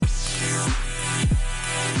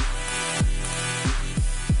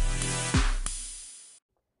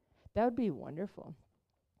That would be wonderful.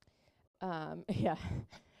 Yeah,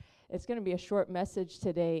 it's going to be a short message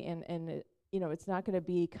today, and it's not going to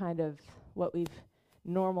be kind of what we've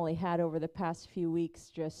normally had over the past few weeks,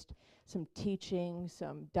 just some teaching,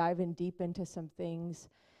 some diving deep into some things.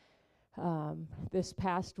 This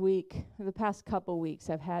past week, the past couple weeks,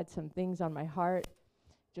 I've had some things on my heart,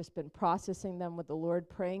 just been processing them with the Lord,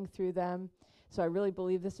 praying through them. So I really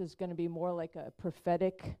believe this is going to be more like a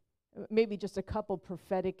prophetic, maybe just a couple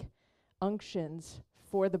prophetic unctions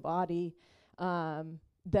for the body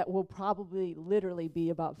that will probably literally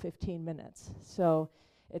be about 15 minutes. So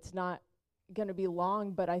it's not going to be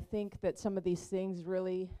long, but I think that some of these things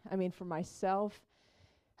really, for myself,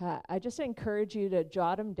 I just encourage you to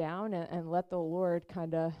jot them down and let the Lord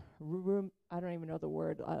kind of, I don't even know the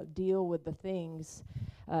word, deal with the things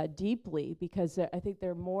deeply, because I think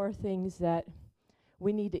there are more things that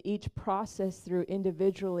we need to each process through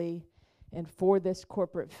individually and for this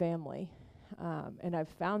corporate family. And I've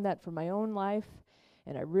found that for my own life,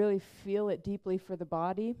 and I really feel it deeply for the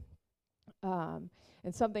body. And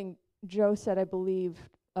something Joe said, I believe,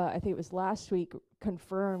 I think it was last week,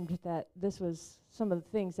 confirmed that this was some of the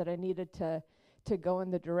things that I needed to go in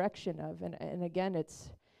the direction of. And again,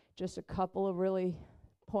 it's just a couple of really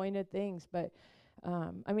pointed things. But,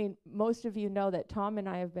 most of you know that Tom and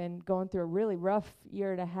I have been going through a really rough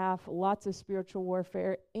year and a half, lots of spiritual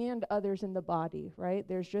warfare, and others in the body, right?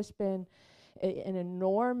 There's just been an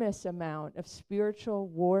enormous amount of spiritual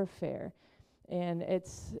warfare. And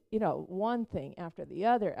it's, one thing after the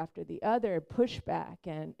other, pushback.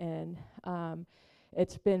 And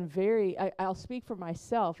it's been very, I'll speak for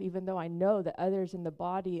myself, even though I know that others in the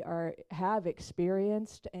body have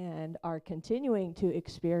experienced and are continuing to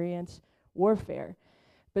experience warfare.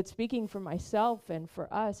 But speaking for myself and for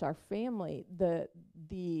us, our family, the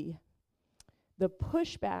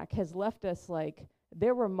pushback has left us like,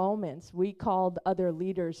 there were moments we called other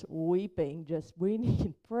leaders weeping, just, we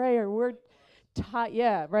need prayer. We're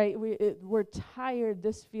we're tired.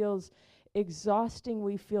 This feels exhausting.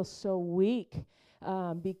 We feel so weak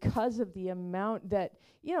because of the amount that,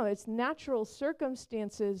 it's natural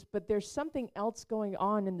circumstances, but there's something else going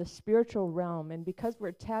on in the spiritual realm. And because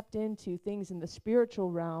we're tapped into things in the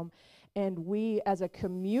spiritual realm, and we as a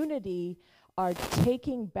community are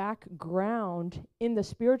taking back ground in the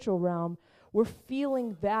spiritual realm, we're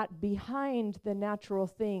feeling that behind the natural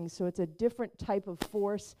things. So it's a different type of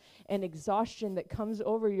force and exhaustion that comes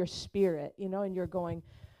over your spirit, and you're going,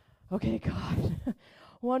 okay, God,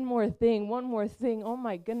 one more thing. Oh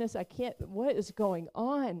my goodness, I can't, what is going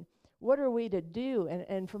on? What are we to do?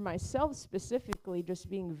 And for myself specifically, just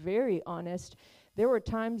being very honest, there were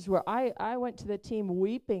times where I went to the team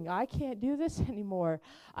weeping. I can't do this anymore.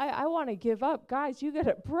 I want to give up. Guys, you got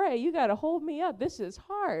to pray. You got to hold me up. This is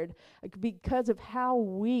hard, because of how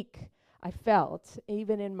weak I felt,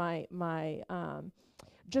 even in my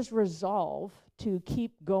just resolve to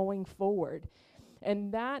keep going forward.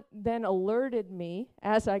 And that then alerted me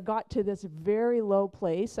as I got to this very low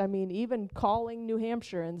place. Even calling New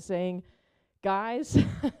Hampshire and saying, guys,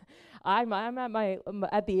 I'm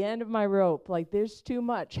at the end of my rope. Like, there's too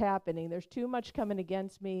much happening. There's too much coming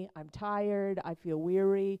against me. I'm tired. I feel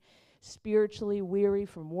weary, spiritually weary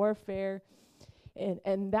from warfare.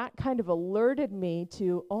 And that kind of alerted me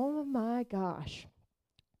to, oh my gosh,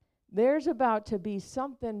 there's about to be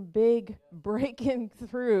something big breaking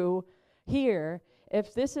through here.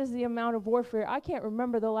 If this is the amount of warfare, I can't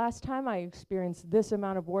remember the last time I experienced this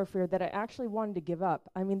amount of warfare that I actually wanted to give up.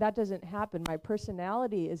 That doesn't happen. My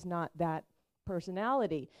personality is not that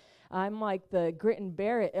personality. I'm like the grit and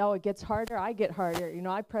bear it. Oh, it gets harder, I get harder.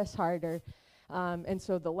 I press harder. And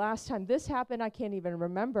so the last time this happened, I can't even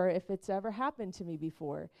remember if it's ever happened to me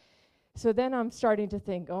before. So then I'm starting to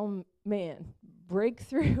think, oh man,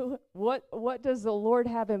 breakthrough. What does the Lord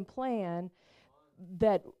have in plan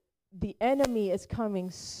that the enemy is coming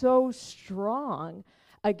so strong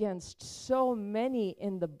against so many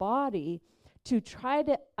in the body to try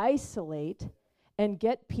to isolate and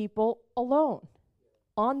get people alone,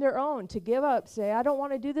 on their own, to give up, say, I don't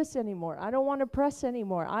want to do this anymore. I don't want to press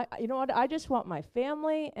anymore. I just want my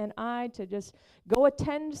family and I to just go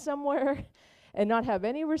attend somewhere and not have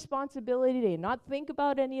any responsibility, not think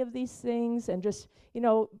about any of these things, and just,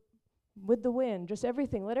 with the wind, just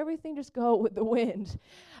everything. Let everything just go with the wind.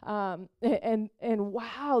 And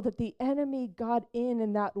wow, that the enemy got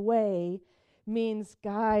in that way means,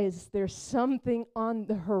 guys, there's something on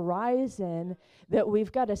the horizon that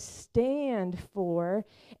we've got to stand for,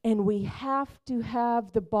 and we have to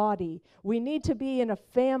have the body. We need to be in a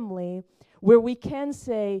family where we can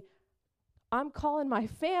say, I'm calling my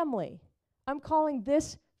family. I'm calling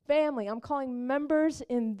this family. I'm calling members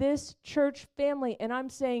in this church family, and I'm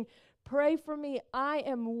saying, pray for me. I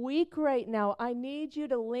am weak right now. I need you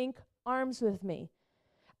to link arms with me.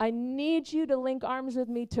 I need you to link arms with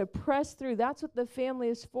me to press through. That's what the family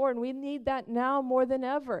is for, and we need that now more than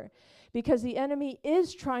ever, because the enemy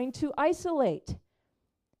is trying to isolate.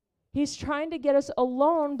 He's trying to get us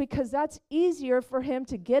alone because that's easier for him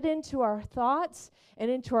to get into our thoughts and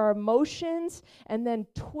into our emotions and then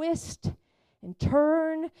twist and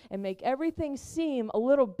turn and make everything seem a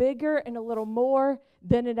little bigger and a little more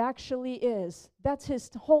than it actually is. That's his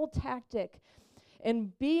whole tactic.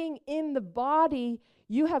 And being in the body,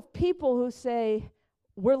 you have people who say,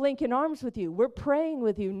 we're linking arms with you. We're praying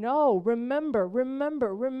with you. No, remember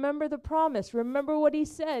the promise. Remember what he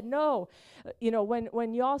said. No.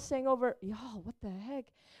 When y'all sang over, y'all, what the heck?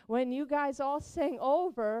 When you guys all sang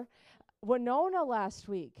over Winona last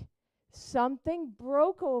week, something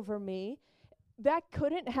broke over me. That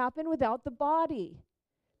couldn't happen without the body.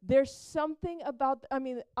 There's something about,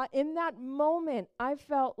 in that moment, I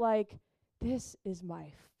felt like, this is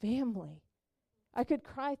my family. I could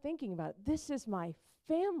cry thinking about it. This is my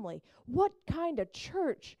family. What kind of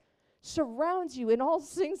church surrounds you and all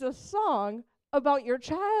sings a song about your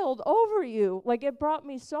child over you? Like, it brought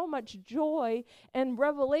me so much joy and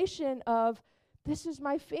revelation of, this is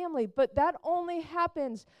my family. But that only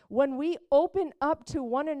happens when we open up to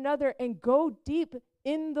one another and go deep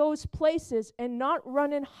in those places and not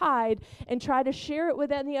run and hide and try to share it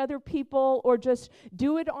with any other people or just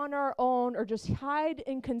do it on our own or just hide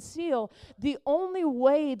and conceal. The only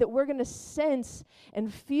way that we're going to sense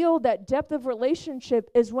and feel that depth of relationship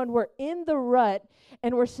is when we're in the rut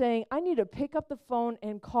and we're saying, I need to pick up the phone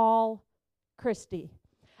and call Christy.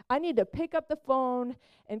 I need to pick up the phone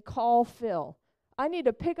and call Phil. I need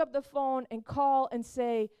to pick up the phone and call and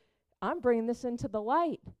say, I'm bringing this into the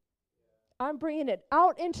light. I'm bringing it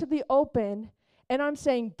out into the open, and I'm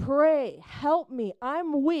saying, pray, help me.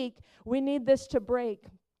 I'm weak. We need this to break.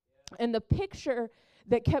 And the picture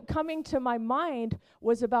that kept coming to my mind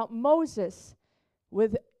was about Moses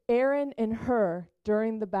with Aaron and Hur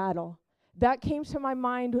during the battle. That came to my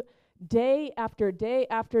mind day after day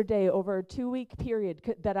after day over a 2-week period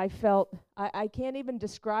that I felt, I can't even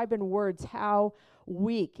describe in words how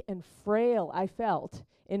weak and frail I felt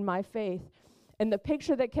in my faith. And the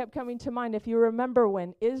picture that kept coming to mind, if you remember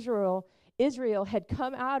when Israel had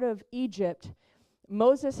come out of Egypt,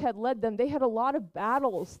 Moses had led them. They had a lot of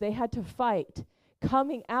battles they had to fight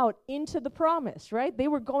coming out into the promise, right? They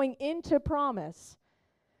were going into promise.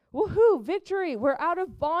 Woohoo, victory, we're out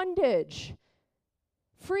of bondage.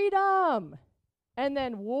 Freedom. And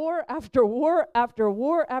then war after war after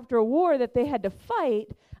war after war that they had to fight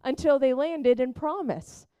until they landed in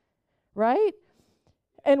promise, right?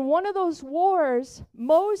 And one of those wars,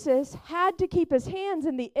 Moses had to keep his hands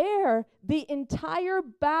in the air the entire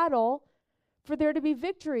battle for there to be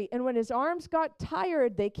victory. And when his arms got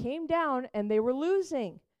tired, they came down and they were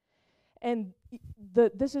losing. And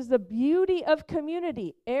this is the beauty of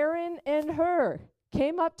community. Aaron and Hur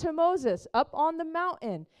came up to Moses up on the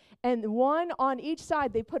mountain, and one on each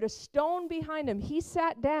side. They put a stone behind him. He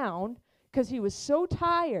sat down because he was so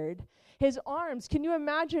tired. His arms, can you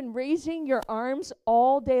imagine raising your arms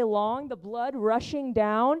all day long, the blood rushing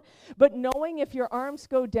down, but knowing if your arms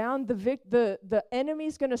go down, the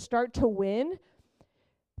enemy's going to start to win?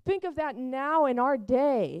 Think of that now in our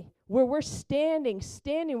day where we're standing,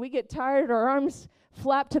 we get tired, our arms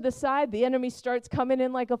flap to the side, the enemy starts coming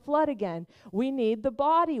in like a flood again. We need the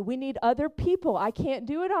body. We need other people. I can't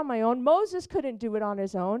do it on my own. Moses couldn't do it on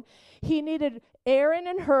his own. He needed Aaron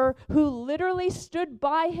and Hur, who literally stood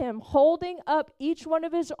by him, holding up each one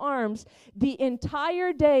of his arms the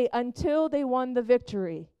entire day until they won the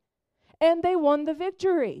victory. And they won the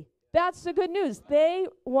victory. That's the good news. They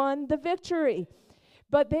won the victory.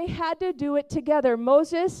 But they had to do it together.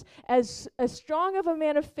 Moses, as strong of a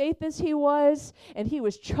man of faith as he was, and he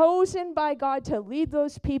was chosen by God to lead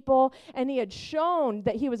those people, and he had shown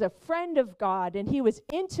that he was a friend of God, and he was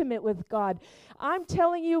intimate with God. I'm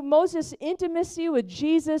telling you, Moses' intimacy with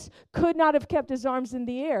Jesus could not have kept his arms in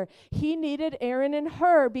the air. He needed Aaron and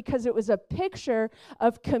Hur because it was a picture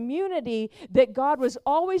of community that God was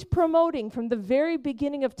always promoting from the very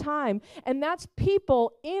beginning of time. And that's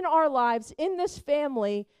people in our lives, in this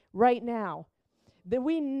family right now. That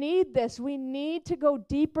we need this. We need to go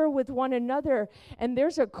deeper with one another. And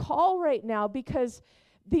there's a call right now because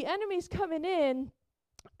the enemy's coming in,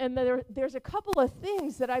 and there's a couple of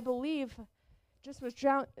things that I believe, just was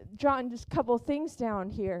jotting just a couple of things down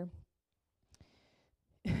here.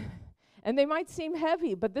 And they might seem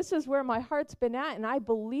heavy, but this is where my heart's been at, and I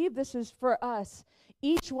believe this is for us,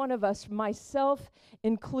 each one of us, myself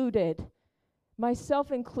included,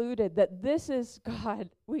 that this is, God,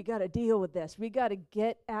 we got to deal with this. We got to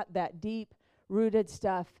get at that deep-rooted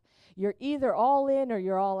stuff. You're either all in or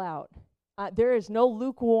you're all out. There is no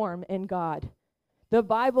lukewarm in God. The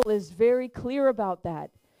Bible is very clear about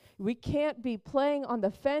that. We can't be playing on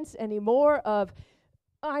the fence anymore of,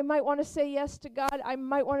 I might want to say yes to God, I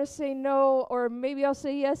might want to say no, or maybe I'll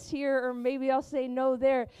say yes here, or maybe I'll say no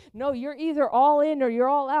there. No, you're either all in or you're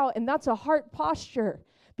all out, and that's a heart posture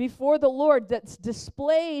before the Lord that's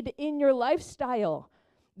displayed in your lifestyle,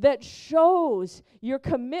 that shows your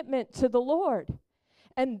commitment to the Lord.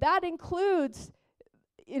 And that includes,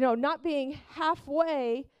 not being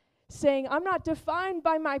halfway, saying, I'm not defined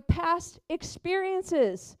by my past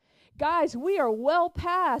experiences. Guys, we are well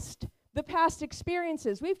past the past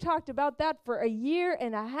experiences. We've talked about that for a year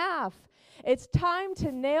and a half. It's time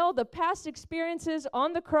to nail the past experiences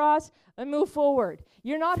on the cross and move forward.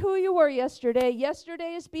 You're not who you were yesterday.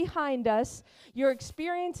 Yesterday is behind us. Your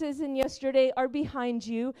experiences in yesterday are behind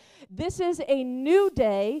you. This is a new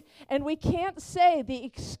day, and we can't say the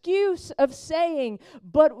excuse of saying,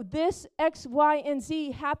 but this X, Y, and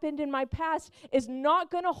Z happened in my past is not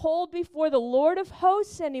going to hold before the Lord of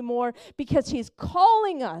hosts anymore, because he's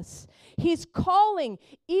calling us. He's calling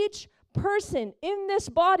each person in this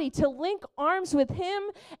body to link arms with him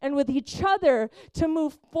and with each other to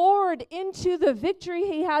move forward into the victory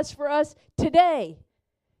he has for us today.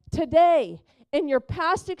 Today, in your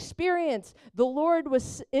past experience, the Lord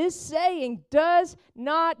is saying, does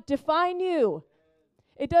not define you.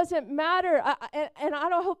 It doesn't matter, and I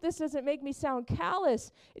don't hope this doesn't make me sound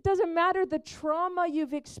callous. It doesn't matter the trauma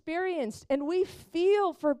you've experienced, and we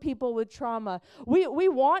feel for people with trauma. We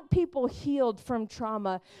want people healed from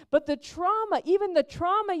trauma, but the trauma, even the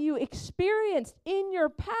trauma you experienced in your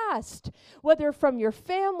past, whether from your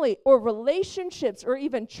family or relationships or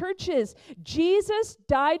even churches, Jesus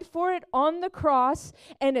died for it on the cross,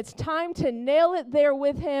 and it's time to nail it there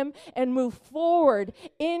with him and move forward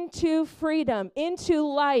into freedom,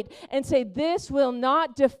 into light, and say, this will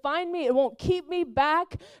not define me. It won't keep me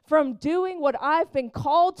back from doing what I've been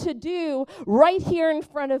called to do right here in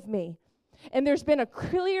front of me. And there's been a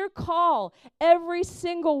clear call every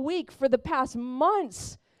single week for the past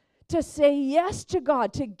months to say yes to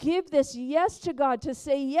God, to give this yes to God, to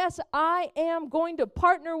say, yes, I am going to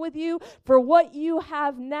partner with you for what you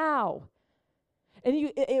have now.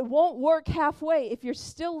 And it won't work halfway. If you're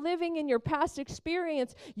still living in your past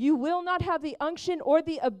experience, you will not have the unction or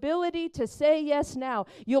the ability to say yes now.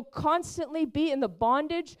 You'll constantly be in the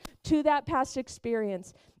bondage to that past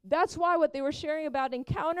experience. That's why what they were sharing about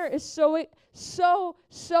Encounter is so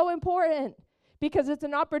important, because it's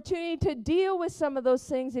an opportunity to deal with some of those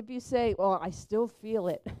things. If you say, well, I still feel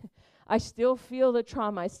it. I still feel the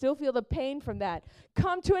trauma. I still feel the pain from that.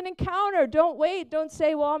 Come to an encounter. Don't wait. Don't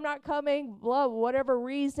say, well, I'm not coming, blah, whatever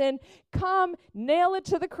reason. Come, nail it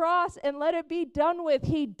to the cross, and let it be done with.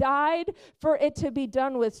 He died for it to be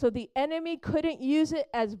done with, so the enemy couldn't use it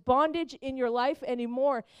as bondage in your life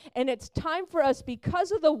anymore. And it's time for us,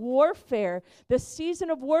 because of the warfare, the season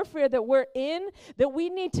of warfare that we're in, that we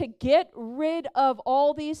need to get rid of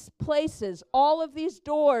all these places, all of these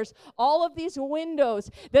doors, all of these windows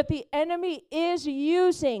that the enemy is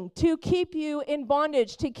using to keep you in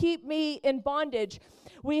bondage, to keep me in bondage.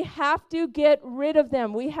 We have to get rid of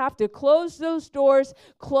them. We have to close those doors,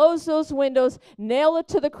 close those windows, nail it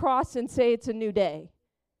to the cross, and say it's a new day.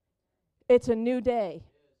 It's a new day.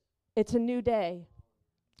 It's a new day.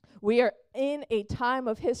 We are in a time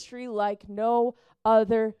of history like no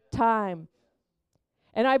other time.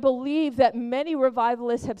 And I believe that many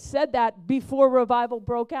revivalists have said that before revival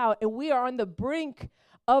broke out, and we are on the brink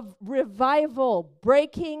of revival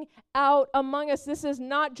breaking out among us. This is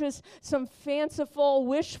not just some fanciful,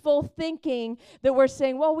 wishful thinking that we're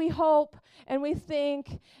saying, well, we hope and we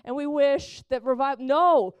think and we wish that revival.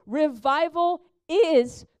 No, revival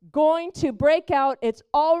is going to break out. It's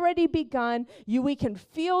already begun. We can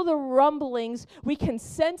feel the rumblings. We can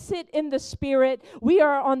sense it in the Spirit. We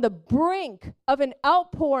are on the brink of an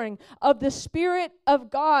outpouring of the Spirit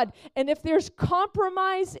of God. And if there's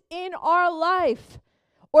compromise in our life,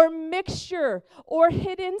 or mixture, or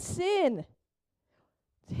hidden sin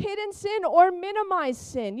or minimized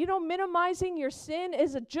sin. Minimizing your sin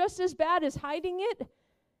is just as bad as hiding it.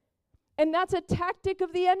 And that's a tactic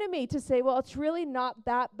of the enemy to say, well, it's really not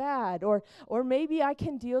that bad, or maybe I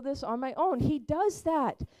can deal this on my own. He does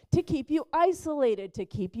that to keep you isolated, to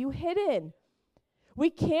keep you hidden. We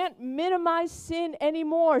can't minimize sin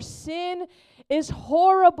anymore. Sin is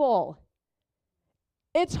horrible.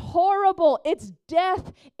 It's horrible. It's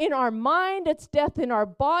death in our mind. It's death in our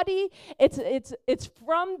body. It's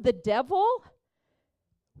from the devil.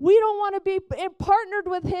 We don't want to be partnered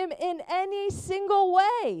with him in any single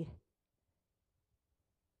way.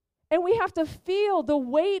 And we have to feel the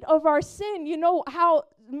weight of our sin. You know how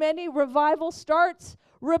many revival starts?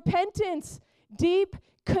 Repentance, deep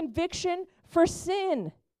conviction for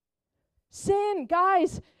sin. Sin,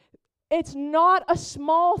 guys, it's not a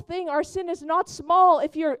small thing. Our sin is not small.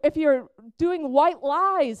 If you're doing white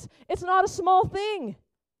lies, it's not a small thing.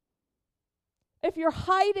 If you're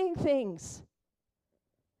hiding things,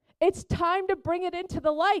 it's time to bring it into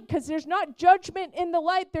the light, because there's not judgment in the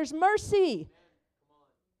light, there's mercy.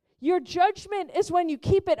 Your judgment is when you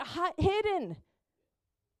keep it hidden.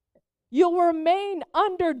 You'll remain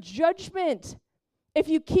under judgment. If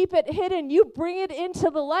you keep it hidden, you bring it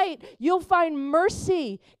into the light, you'll find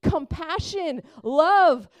mercy, compassion,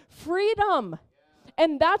 love, freedom.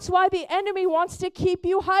 And that's why the enemy wants to keep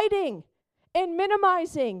you hiding and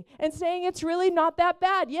minimizing and saying it's really not that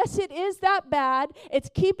bad. Yes, it is that bad. It's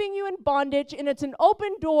keeping you in bondage, and it's an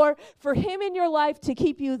open door for him in your life to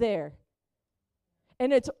keep you there.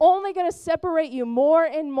 And it's only going to separate you more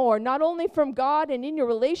and more, not only from God and in your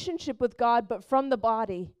relationship with God, but from the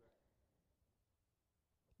body.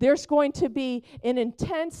 There's going to be an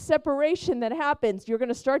intense separation that happens. You're going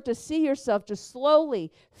to start to see yourself just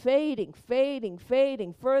slowly fading,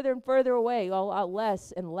 further and further away,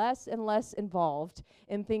 less and less and less involved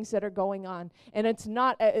in things that are going on. And it's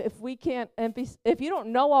not, if you don't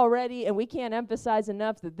know already, and we can't emphasize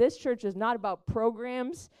enough that this church is not about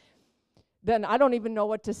programs, then I don't even know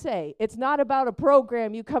what to say. It's not about a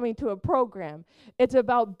program, you coming to a program. It's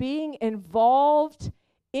about being involved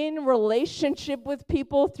in relationship with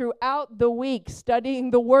people throughout the week, studying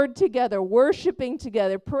the Word together, worshiping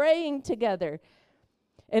together, praying together.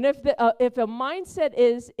 And if a mindset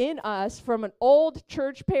is in us from an old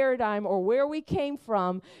church paradigm or where we came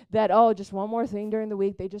from, that, just one more thing during the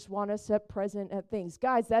week, they just want us set present at things.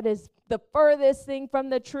 Guys, that is the furthest thing from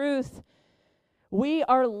the truth. We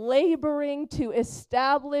are laboring to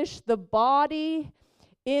establish the body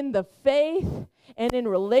in the faith and in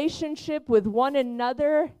relationship with one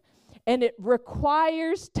another, and it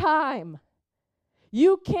requires time.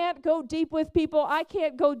 You can't go deep with people. I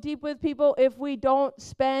can't go deep with people if we don't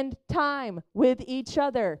spend time with each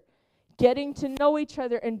other, getting to know each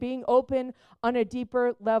other and being open on a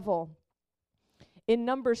deeper level. In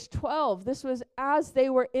Numbers 12, this was as they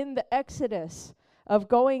were in the Exodus of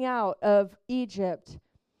going out of Egypt,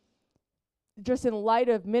 just in light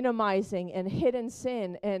of minimizing and hidden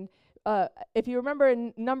sin. And if you remember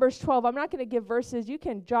in Numbers 12, I'm not going to give verses. You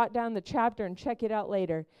can jot down the chapter and check it out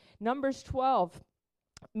later. Numbers 12,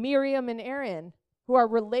 Miriam and Aaron, who are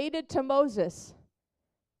related to Moses,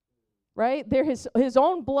 right? They're his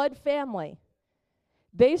own blood family.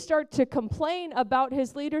 They start to complain about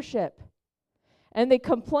his leadership. And they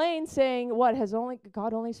complain saying, has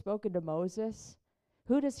God only spoken to Moses?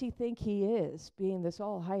 Who does he think he is, being this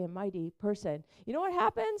all high and mighty person? You know what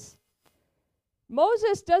happens?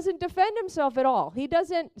 Moses doesn't defend himself at all. He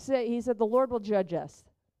said, the Lord will judge us.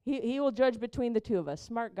 He will judge between the two of us.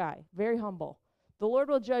 Smart guy, very humble. The Lord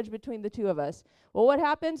will judge between the two of us. Well, what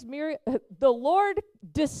happens? The Lord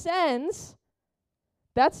descends.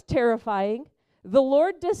 That's terrifying. The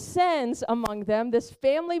Lord descends among them, this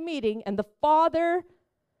family meeting, and the Father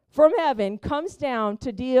from heaven comes down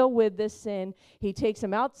to deal with this sin. He takes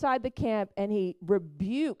them outside the camp, and he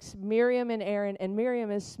rebukes Miriam and Aaron, and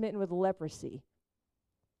Miriam is smitten with leprosy.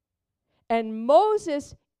 And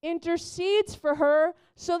Moses intercedes for her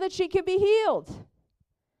so that she can be healed.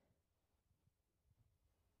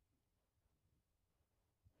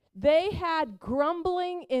 They had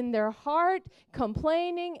grumbling in their heart,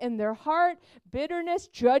 complaining in their heart, bitterness,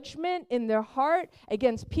 judgment in their heart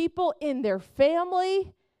against people in their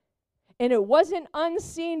family. And it wasn't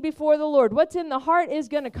unseen before the Lord. What's in the heart is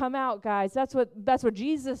going to come out, guys. That's what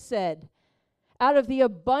Jesus said. Out of the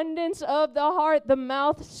abundance of the heart, the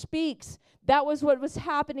mouth speaks. That was what was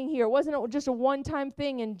happening here. It wasn't just a one-time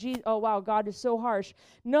thing and God is so harsh.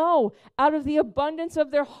 No, out of the abundance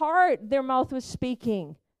of their heart, their mouth was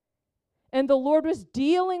speaking. And the Lord was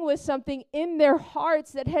dealing with something in their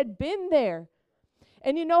hearts that had been there.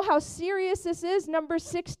 And you know how serious this is? Number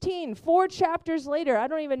 16, 4 chapters later. I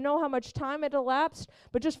don't even know how much time had elapsed,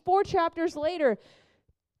 but just 4 chapters later,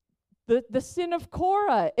 the sin of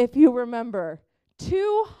Korah, if you remember.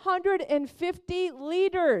 250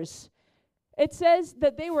 leaders. It says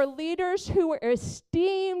that they were leaders who were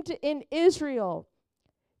esteemed in Israel,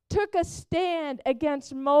 took a stand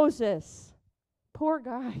against Moses. Poor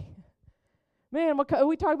guy. Man,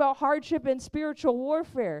 we talk about hardship and spiritual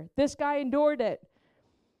warfare. This guy endured it.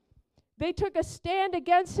 They took a stand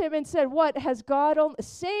against him and said, what, has God only,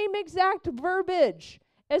 same exact verbiage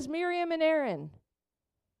as Miriam and Aaron.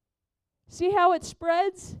 See how it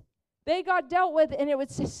spreads? They got dealt with, and it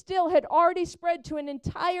was still had already spread to an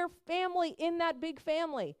entire family in that big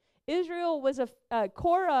family. Israel was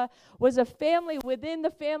Korah was a family within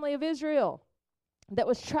the family of Israel that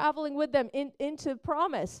was traveling with them into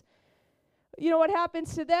promise. You know what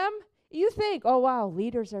happens to them? You think, oh, wow,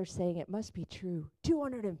 leaders are saying it must be true.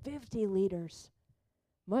 250 leaders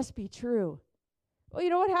must be true. Well, you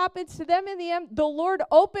know what happens to them in the end? The Lord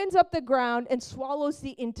opens up the ground and swallows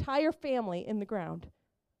the entire family in the ground.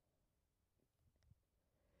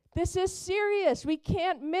 This is serious. We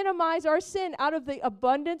can't minimize our sin. Out of the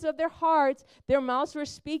abundance of their hearts, their mouths were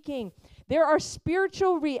speaking. There are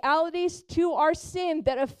spiritual realities to our sin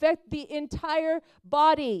that affect the entire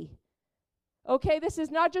body. Okay, this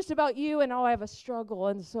is not just about you and, oh, I have a struggle.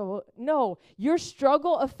 And so, no, your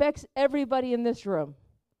struggle affects everybody in this room,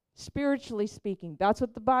 spiritually speaking. That's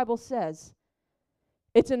what the Bible says.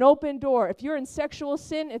 It's an open door. If you're in sexual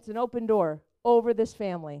sin, it's an open door over this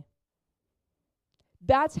family.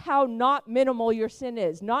 That's how not minimal your sin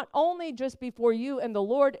is. Not only just before you and the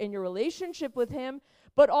Lord and your relationship with Him,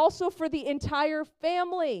 but also for the entire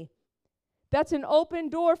family. That's an open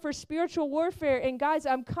door for spiritual warfare. And guys,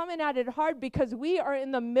 I'm coming at it hard because we are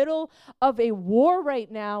in the middle of a war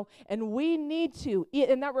right now, and we need to,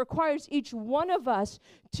 and that requires each one of us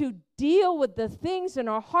to deal with the things in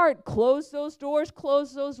our heart. Close those doors,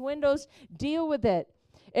 close those windows, deal with it.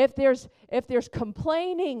 If there's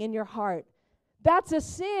complaining in your heart, that's a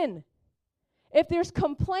sin. If there's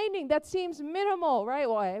complaining, that seems minimal, right?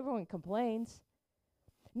 Well, everyone complains.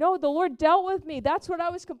 No, the Lord dealt with me. That's what I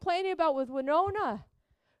was complaining about with Winona.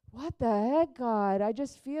 What the heck, God? I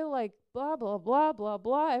just feel like blah, blah, blah, blah,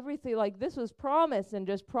 blah. Everything like this was promise and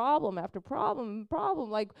just problem after problem.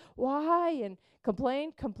 Like, why? And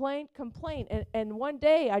complain. And one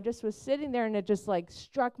day I just was sitting there and it just like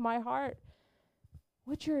struck my heart.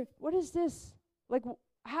 What is this? Like,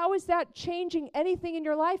 how is that changing anything in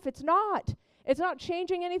your life? It's not. It's not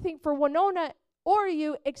changing anything for Winona or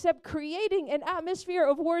you, except creating an atmosphere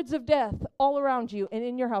of words of death all around you and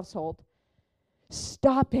in your household.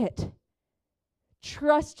 Stop it.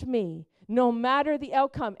 Trust me, no matter the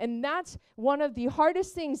outcome. And that's one of the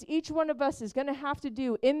hardest things each one of us is going to have to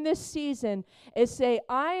do in this season is say,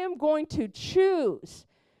 I am going to choose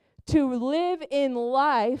to live in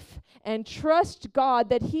life and trust God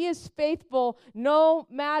that He is faithful no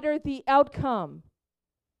matter the outcome.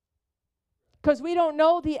 Because we don't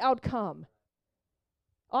know the outcome.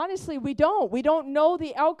 Honestly, we don't. We don't know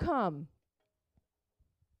the outcome.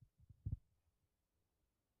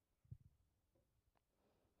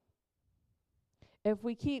 If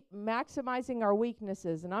we keep maximizing our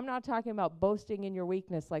weaknesses, and I'm not talking about boasting in your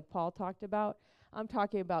weakness like Paul talked about. I'm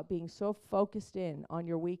talking about being so focused in on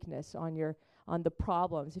your weakness, on the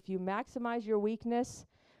problems. If you maximize your weakness,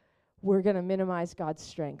 we're going to minimize God's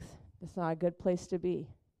strength. That's not a good place to be.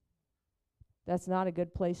 That's not a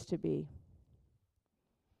good place to be.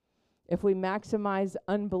 If we maximize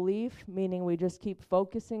unbelief, meaning we just keep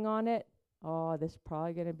focusing on it, oh, this is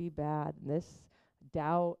probably going to be bad. This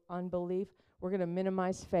doubt, unbelief, we're going to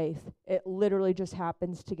minimize faith. It literally just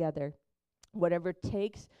happens together. Whatever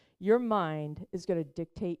takes your mind is going to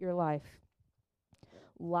dictate your life.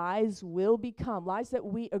 Lies that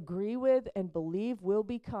we agree with and believe will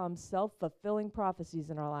become self-fulfilling prophecies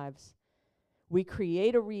in our lives. We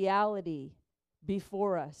create a reality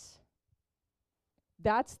before us.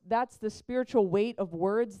 That's the spiritual weight of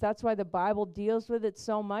words. That's why the Bible deals with it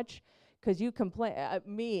so much. Because you complain,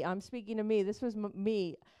 I'm speaking to me. This was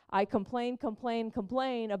me. I complain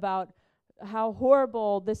about how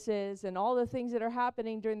horrible this is and all the things that are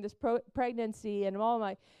happening during this pregnancy and all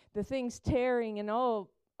the things tearing and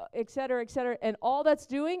et cetera, and all that's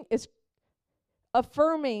doing is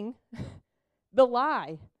affirming the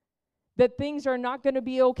lie that things are not going to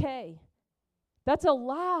be okay. That's a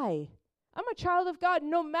lie. I'm a child of God.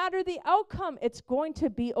 No matter the outcome, it's going to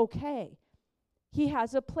be okay. He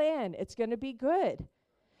has a plan. It's going to be good.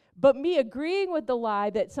 But me agreeing with the lie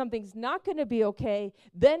that something's not going to be okay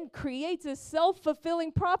then creates a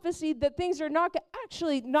self-fulfilling prophecy that things are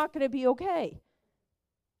actually not going to be okay.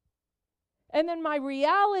 And then my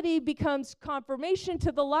reality becomes confirmation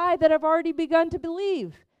to the lie that I've already begun to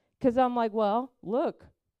believe. Because I'm like, well, look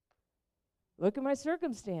at my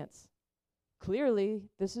circumstance. Clearly,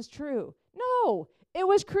 this is true. No, it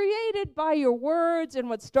was created by your words and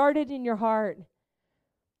what started in your heart.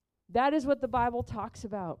 That is what the Bible talks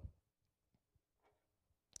about.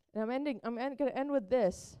 And I'm going to end with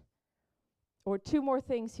this, or two more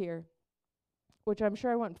things here, which I'm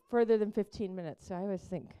sure I went further than 15 minutes. So I always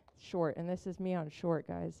think short, and this is me on short,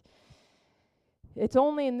 guys. It's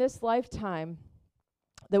only in this lifetime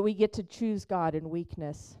that we get to choose God in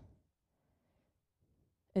weakness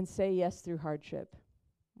and say yes through hardship.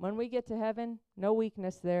 When we get to heaven, no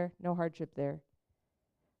weakness there, no hardship there.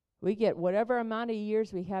 We get whatever amount of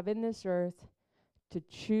years we have in this earth to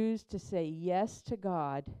choose to say yes to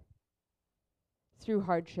God through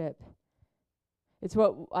hardship. It's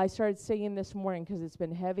what I started singing this morning because it's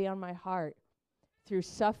been heavy on my heart. Through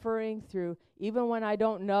suffering, through even when I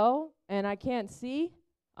don't know and I can't see,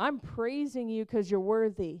 I'm praising you because you're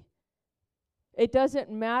worthy. It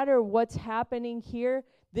doesn't matter what's happening here.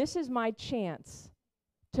 This is my chance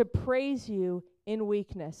to praise you in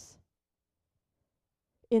weakness,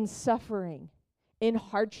 in suffering, in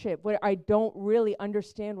hardship, where I don't really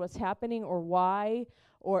understand what's happening or why.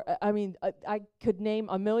 Or, I could name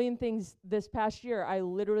a million things this past year. I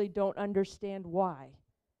literally don't understand why.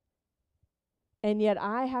 And yet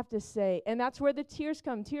I have to say, and that's where the tears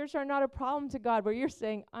come. Tears are not a problem to God, where you're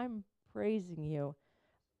saying, I'm praising you.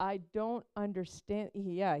 I don't understand.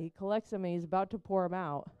 He collects them and he's about to pour them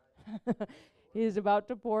out. He's about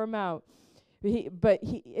to pour them out.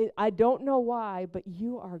 I don't know why, but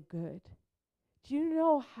you are good. Do you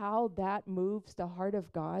know how that moves the heart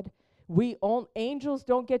of God? Angels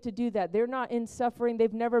don't get to do that. They're not in suffering.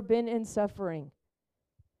 They've never been in suffering.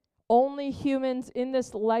 Only humans in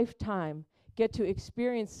this lifetime get to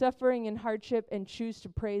experience suffering and hardship and choose to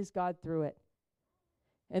praise God through it.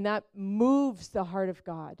 And that moves the heart of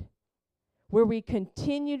God, where we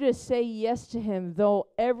continue to say yes to him, though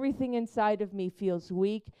everything inside of me feels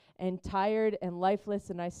weak and tired and lifeless.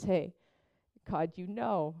 And I say, God, you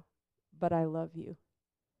know, but I love you.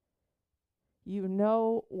 You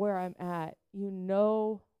know where I'm at. You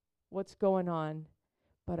know what's going on,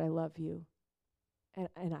 but I love you.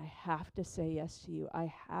 And I have to say yes to you.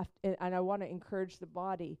 I have to, and I want to encourage the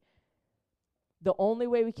body. The only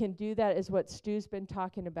way we can do that is what Stu's been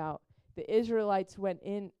talking about. The Israelites went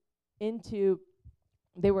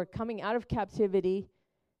they were coming out of captivity,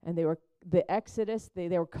 and the Exodus,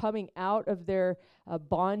 they were coming out of their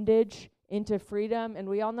bondage into freedom. And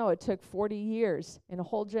we all know it took 40 years, and a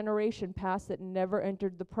whole generation passed that never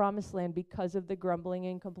entered the promised land because of the grumbling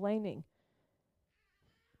and complaining.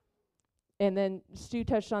 And then Stu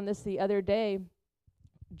touched on this the other day.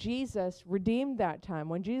 Jesus redeemed that time.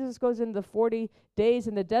 When Jesus goes into the 40 days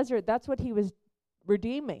in the desert, that's what he was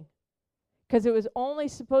redeeming. Because it was only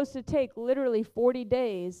supposed to take literally 40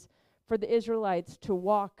 days for the Israelites to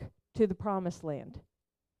walk to the promised land.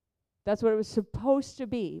 That's what it was supposed to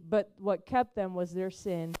be. But what kept them was their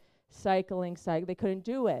sin, cycling. They couldn't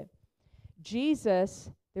do it. Jesus,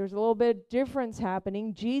 there was a little bit of difference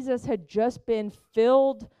happening. Jesus had just been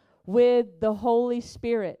filled with the Holy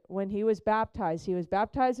Spirit when he was baptized. He was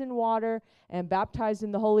baptized in water and baptized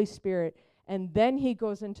in the Holy Spirit. And then he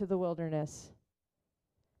goes into the wilderness.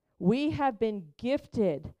 We have been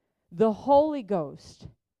gifted the Holy Ghost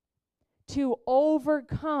to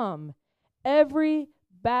overcome every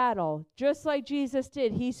battle, just like Jesus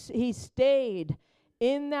did. He stayed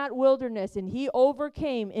in that wilderness, and he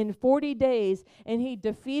overcame in 40 days, and he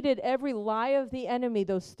defeated every lie of the enemy.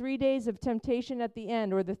 Those 3 days of temptation at the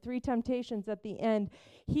end, or the 3 temptations at the end,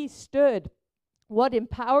 he stood. What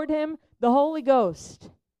empowered him? The Holy Ghost,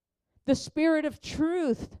 the Spirit of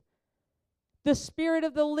truth, the Spirit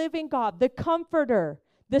of the living God, the Comforter,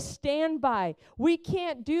 the standby. We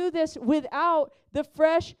can't do this without the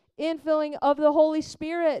fresh infilling of the Holy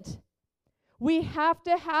Spirit. We have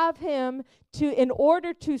to have him in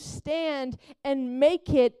order to stand and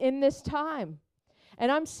make it in this time.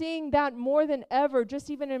 And I'm seeing that more than ever,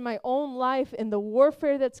 just even in my own life, in the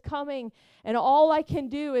warfare that's coming. And all I can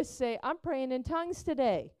do is say, I'm praying in tongues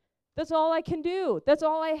today. That's all I can do. That's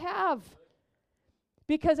all I have.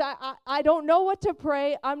 Because I don't know what to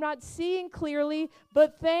pray. I'm not seeing clearly,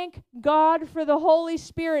 but thank God for the Holy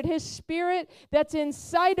Spirit, his Spirit that's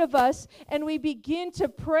inside of us, and we begin to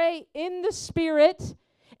pray in the Spirit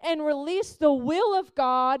and release the will of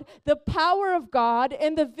God, the power of God,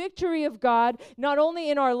 and the victory of God, not only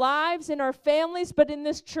in our lives, in our families, but in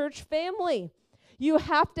this church family. You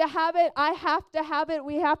have to have it. I have to have it.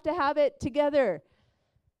 We have to have it together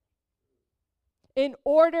in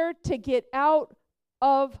order to get out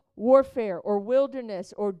of warfare or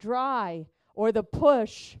wilderness or dry or the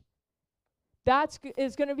push. That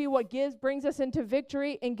is going to be what brings us into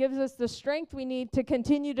victory and gives us the strength we need to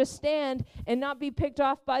continue to stand and not be picked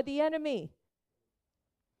off by the enemy.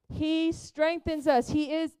 He strengthens us.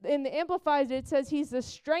 He is, in the Amplified, it says he's the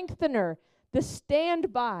strengthener, the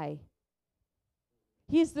standby.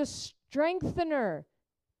 He's the strengthener.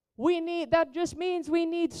 That just means we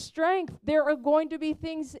need strength. There are going to be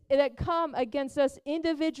things that come against us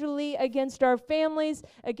individually, against our families,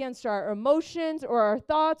 against our emotions or our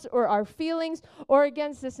thoughts or our feelings, or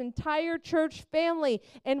against this entire church family.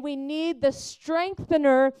 And we need the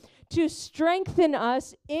strengthener to strengthen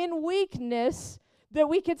us in weakness that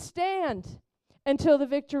we could stand until the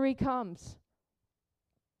victory comes.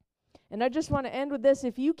 And I just want to end with this.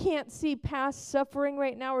 If you can't see past suffering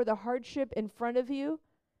right now or the hardship in front of you,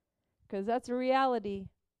 because that's a reality.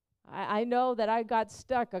 I know that I got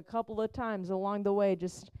stuck a couple of times along the way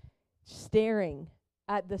just staring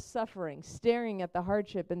at the suffering, staring at the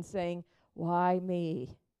hardship and saying, why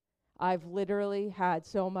me? I've literally had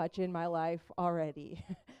so much in my life already.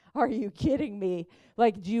 Are you kidding me?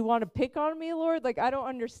 Like, do you want to pick on me, Lord? Like, I don't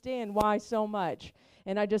understand why so much.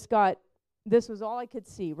 And this was all I could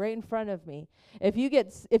see right in front of me. If you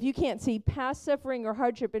can't see past suffering or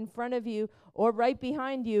hardship in front of you or right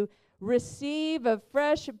behind you, receive a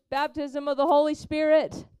fresh baptism of the Holy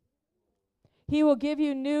Spirit. He will give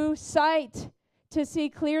you new sight to see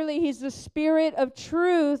clearly. He's the Spirit of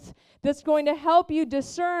truth that's going to help you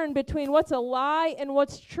discern between what's a lie and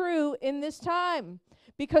what's true in this time,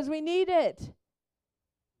 because we need it.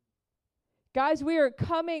 Guys, we're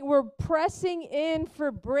pressing in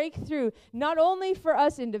for breakthrough, not only for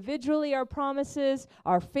us individually, our promises,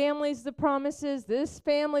 our families, the promises, this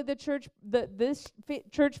family, the church,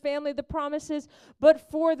 church family, the promises,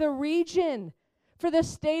 but for the region, for the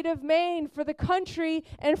state of Maine, for the country,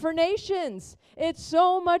 and for nations. It's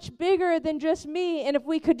so much bigger than just me. And if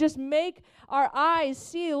we could just make our eyes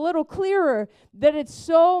see a little clearer that it's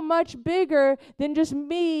so much bigger than just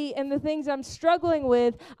me and the things I'm struggling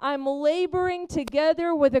with. I'm laboring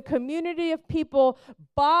together with a community of people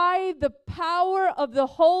by the power of the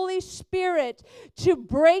Holy Spirit to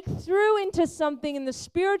break through into something in the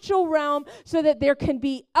spiritual realm so that there can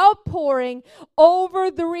be outpouring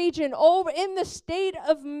over the region, over in the state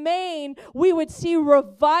of Maine. We would see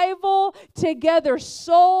revival together,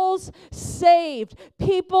 souls saved,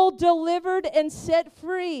 people delivered and set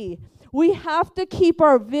free. We have to keep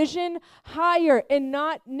our vision higher and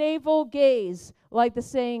not navel gaze, like the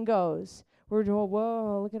saying goes. We're doing,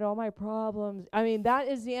 whoa, look at all my problems. I mean, that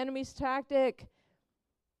is the enemy's tactic.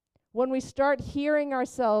 When we start hearing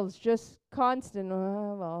ourselves just constant,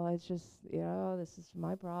 oh, well, it's just, this is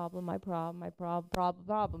my problem.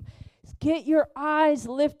 Get your eyes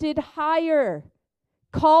lifted higher.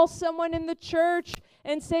 Call someone in the church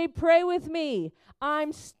and say, pray with me.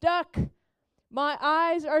 I'm stuck. My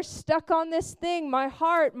eyes are stuck on this thing. My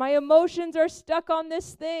heart, my emotions are stuck on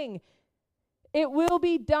this thing. It will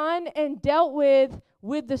be done and dealt with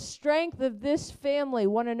the strength of this family,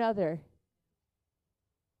 one another.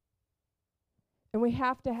 And we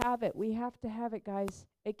have to have it. We have to have it, guys.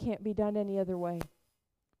 It can't be done any other way.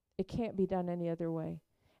 It can't be done any other way.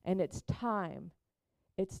 And it's time.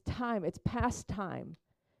 It's time. It's past time.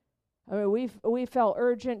 I mean, we felt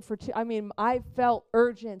urgent for I felt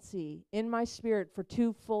urgency in my spirit for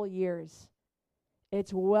 2 full years.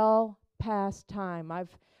 It's well past time.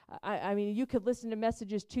 I mean, you could listen to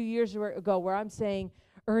messages 2 years ago where I'm saying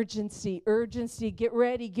urgency, get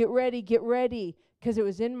ready, because it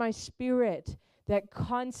was in my spirit, that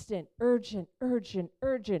constant, urgent.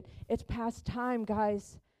 It's past time,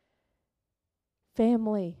 guys.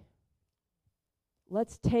 Family,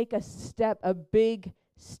 let's take a big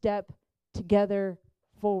step together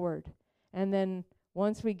forward. And then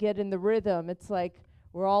once we get in the rhythm, it's like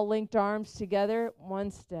we're all linked arms together,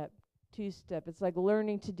 1 step, 2 step. It's like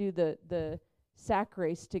learning to do the sack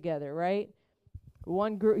race together, right?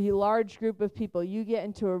 One group, large group of people, you get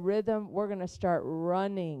into a rhythm, we're going to start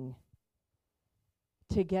running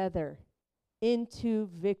together into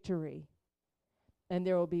victory. And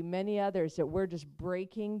there will be many others that we're just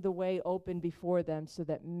breaking the way open before them so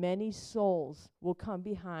that many souls will come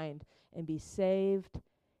behind and be saved,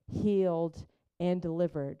 healed, and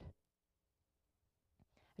delivered.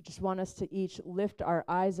 I just want us to each lift our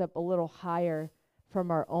eyes up a little higher from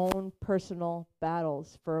our own personal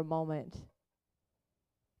battles for a moment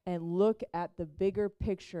and look at the bigger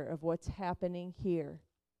picture of what's happening here.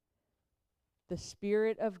 The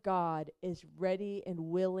Spirit of God is ready and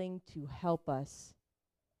willing to help us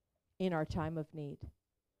in our time of need.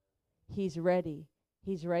 He's ready.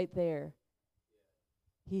 He's right there.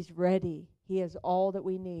 He's ready. He has all that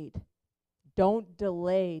we need. Don't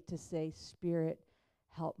delay to say, Spirit,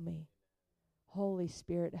 help me. Holy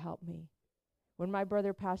Spirit, help me. When my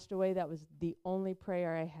brother passed away, that was the only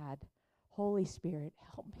prayer I had. Holy Spirit,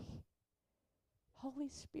 help me. Holy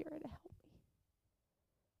Spirit, help me.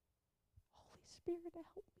 Spirit,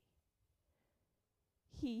 help me.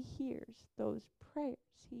 He hears those prayers.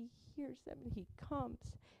 He hears them, and he comes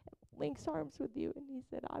and links arms with you, and he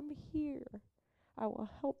said, I'm here. I will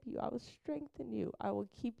help you. I will strengthen you. I will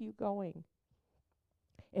keep you going.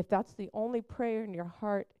 If that's the only prayer in your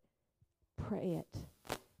heart, pray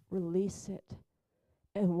it. Release it.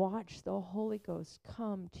 And watch the Holy Ghost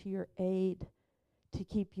come to your aid to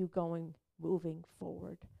keep you going, moving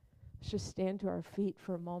forward. Let's just stand to our feet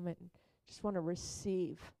for a moment. Just want to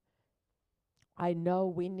receive. I know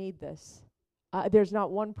we need this. There's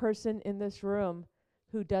not one person in this room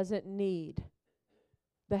who doesn't need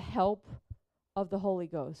the help of the Holy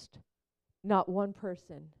Ghost. Not one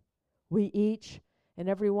person. We each and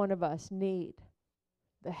every one of us need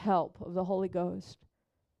the help of the Holy Ghost.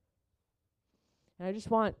 And I just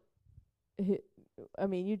want,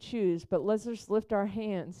 you choose, but let's just lift our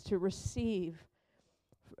hands to receive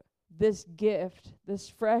this gift, this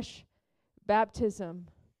fresh baptism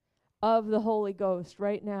of the Holy Ghost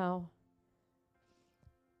right now.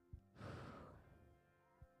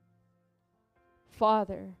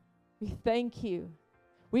 Father, we thank you.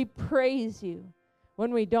 We praise you.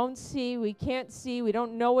 When we don't see, we can't see, we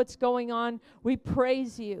don't know what's going on, we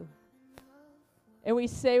praise you. And we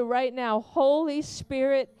say right now, Holy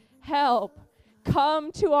Spirit, help.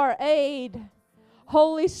 Come to our aid.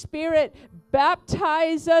 Holy Spirit,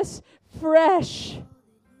 baptize us fresh.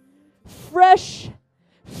 Fresh.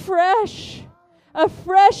 A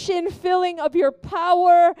fresh infilling of your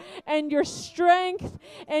power and your strength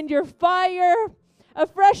and your fire. A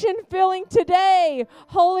fresh infilling today.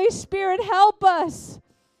 Holy Spirit, help us.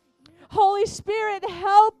 Holy Spirit,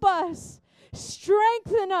 help us.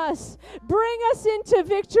 Strengthen us. Bring us into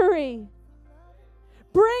victory.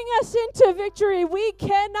 Bring us into victory. We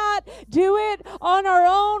cannot do it on our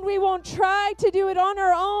own. We won't try to do it on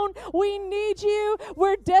our own. We need you.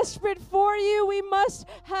 We're desperate for you. We must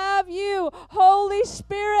have you. Holy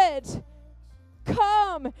Spirit,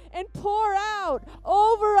 come and pour out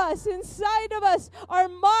over us, inside of us. Our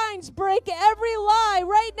minds break every lie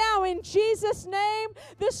right now in Jesus' name.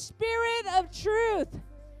 The Spirit of truth,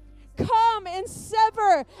 come and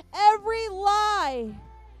sever every lie.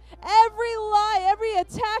 Every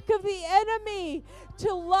attack of the enemy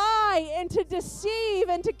to lie and to deceive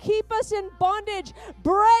and to keep us in bondage,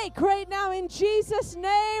 break right now in Jesus'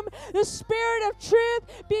 name. The Spirit of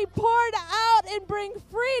truth be poured out and bring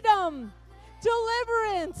freedom,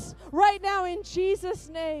 deliverance right now in Jesus'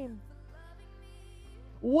 name.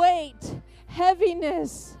 Weight,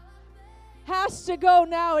 heaviness has to go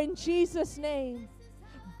now in Jesus' name.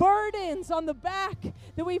 Burdens on the back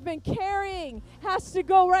that we've been carrying has to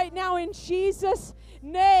go right now in Jesus'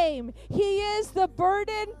 name. He is the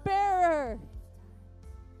burden bearer.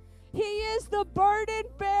 He is the burden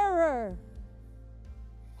bearer.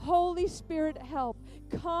 Holy Spirit, help.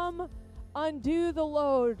 Come, undo the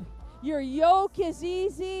load. Your yoke is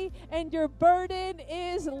easy and your burden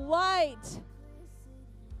is light.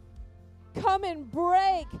 Come and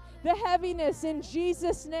break the heaviness in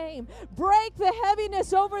Jesus' name. Break the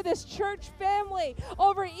heaviness over this church family,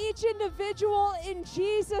 over each individual in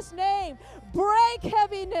Jesus' name. Break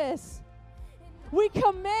heaviness. We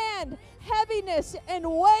command heaviness and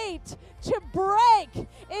weight to break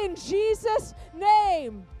in Jesus'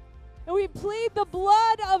 name. And we plead the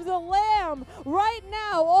blood of the Lamb right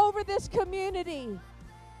now over this community.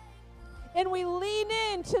 And we lean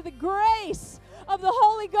into the grace of the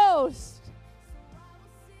Holy Ghost.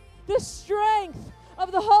 The strength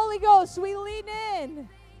of the Holy Ghost. We lean in.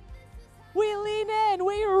 We lean in.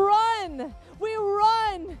 We run. We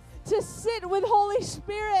run to sit with Holy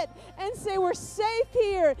Spirit and say we're safe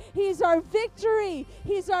here. He's our victory.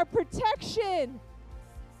 He's our protection.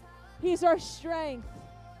 He's our strength.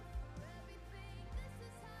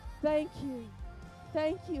 Thank you.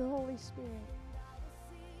 Thank you, Holy Spirit.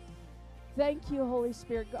 Thank you, Holy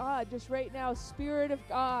Spirit. God, just right now, Spirit of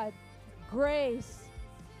God, grace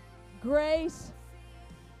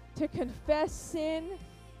to confess sin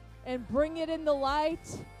and bring it in the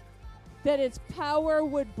light, that its power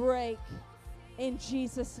would break in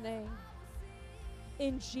Jesus' name.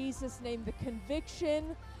 In Jesus' name, the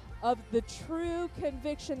conviction of the true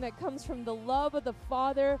conviction that comes from the love of the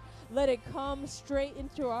Father, let it come straight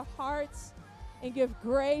into our hearts and give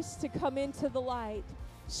grace to come into the light,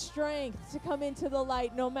 strength to come into the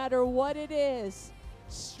light no matter what it is,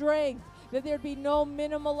 strength that there'd be no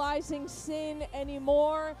minimalizing sin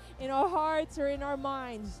anymore in our hearts or in our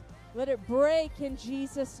minds. Let it break in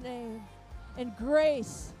Jesus' name. And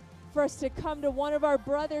grace for us to come to one of our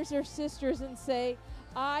brothers or sisters and say,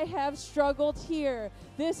 I have struggled here.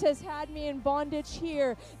 This has had me in bondage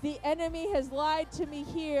here. The enemy has lied to me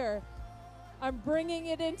here. I'm bringing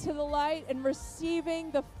it into the light and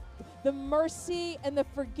receiving the mercy and the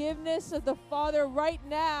forgiveness of the Father right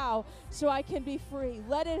now so I can be free.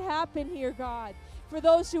 Let it happen here, God. For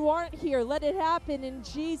those who aren't here, let it happen in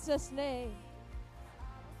Jesus' name.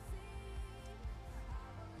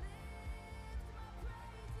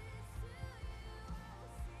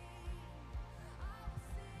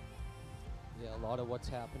 Yeah, a lot of what's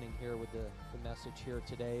happening here with the message here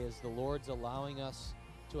today is the Lord's allowing us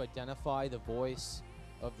to identify the voice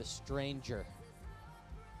of the stranger.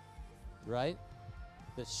 Right?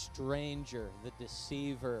 The stranger, the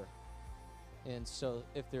deceiver. And so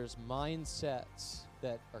if there's mindsets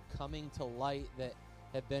that are coming to light that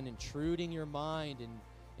have been intruding your mind,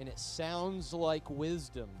 and it sounds like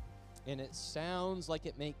wisdom, and it sounds like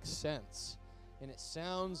it makes sense, and it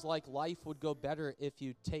sounds like life would go better if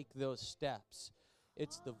you take those steps.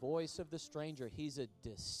 It's the voice of the stranger. He's a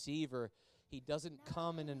deceiver. He doesn't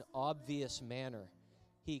come in an obvious manner.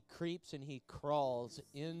 He creeps and he crawls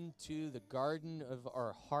into the garden of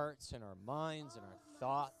our hearts and our minds and our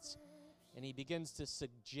thoughts, and he begins to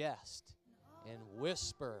suggest and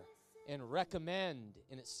whisper and recommend,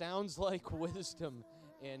 and it sounds like wisdom,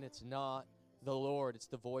 and it's not the Lord. It's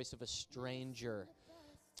the voice of a stranger.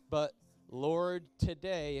 But Lord,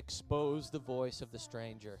 today expose the voice of the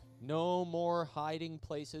stranger. No more hiding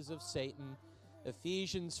places of Satan.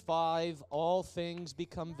 Ephesians 5, all things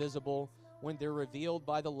become visible when they're revealed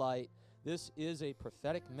by the light. This is a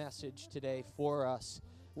prophetic message today for us.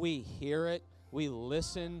 We hear it. We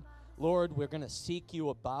listen. Lord, we're going to seek you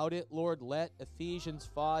about it. Lord, let Ephesians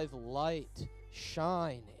 5 light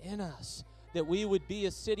shine in us, that we would be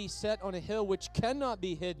a city set on a hill which cannot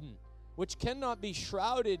be hidden, which cannot be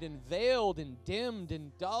shrouded and veiled and dimmed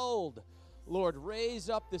and dulled. Lord, raise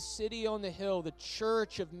up the city on the hill, the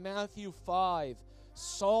church of Matthew 5,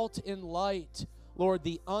 salt and light. Lord,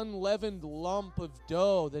 the unleavened lump of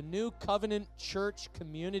dough, the new covenant church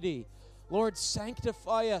community. Lord,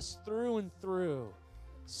 sanctify us through and through.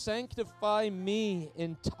 Sanctify me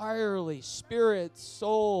entirely, spirit,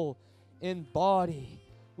 soul, and body.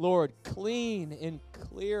 Lord, clean and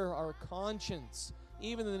clear our conscience.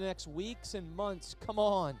 Even in the next weeks and months, come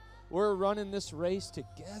on. We're running this race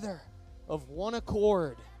together of one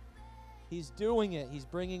accord. He's doing it. He's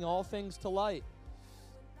bringing all things to light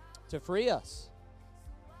to free us.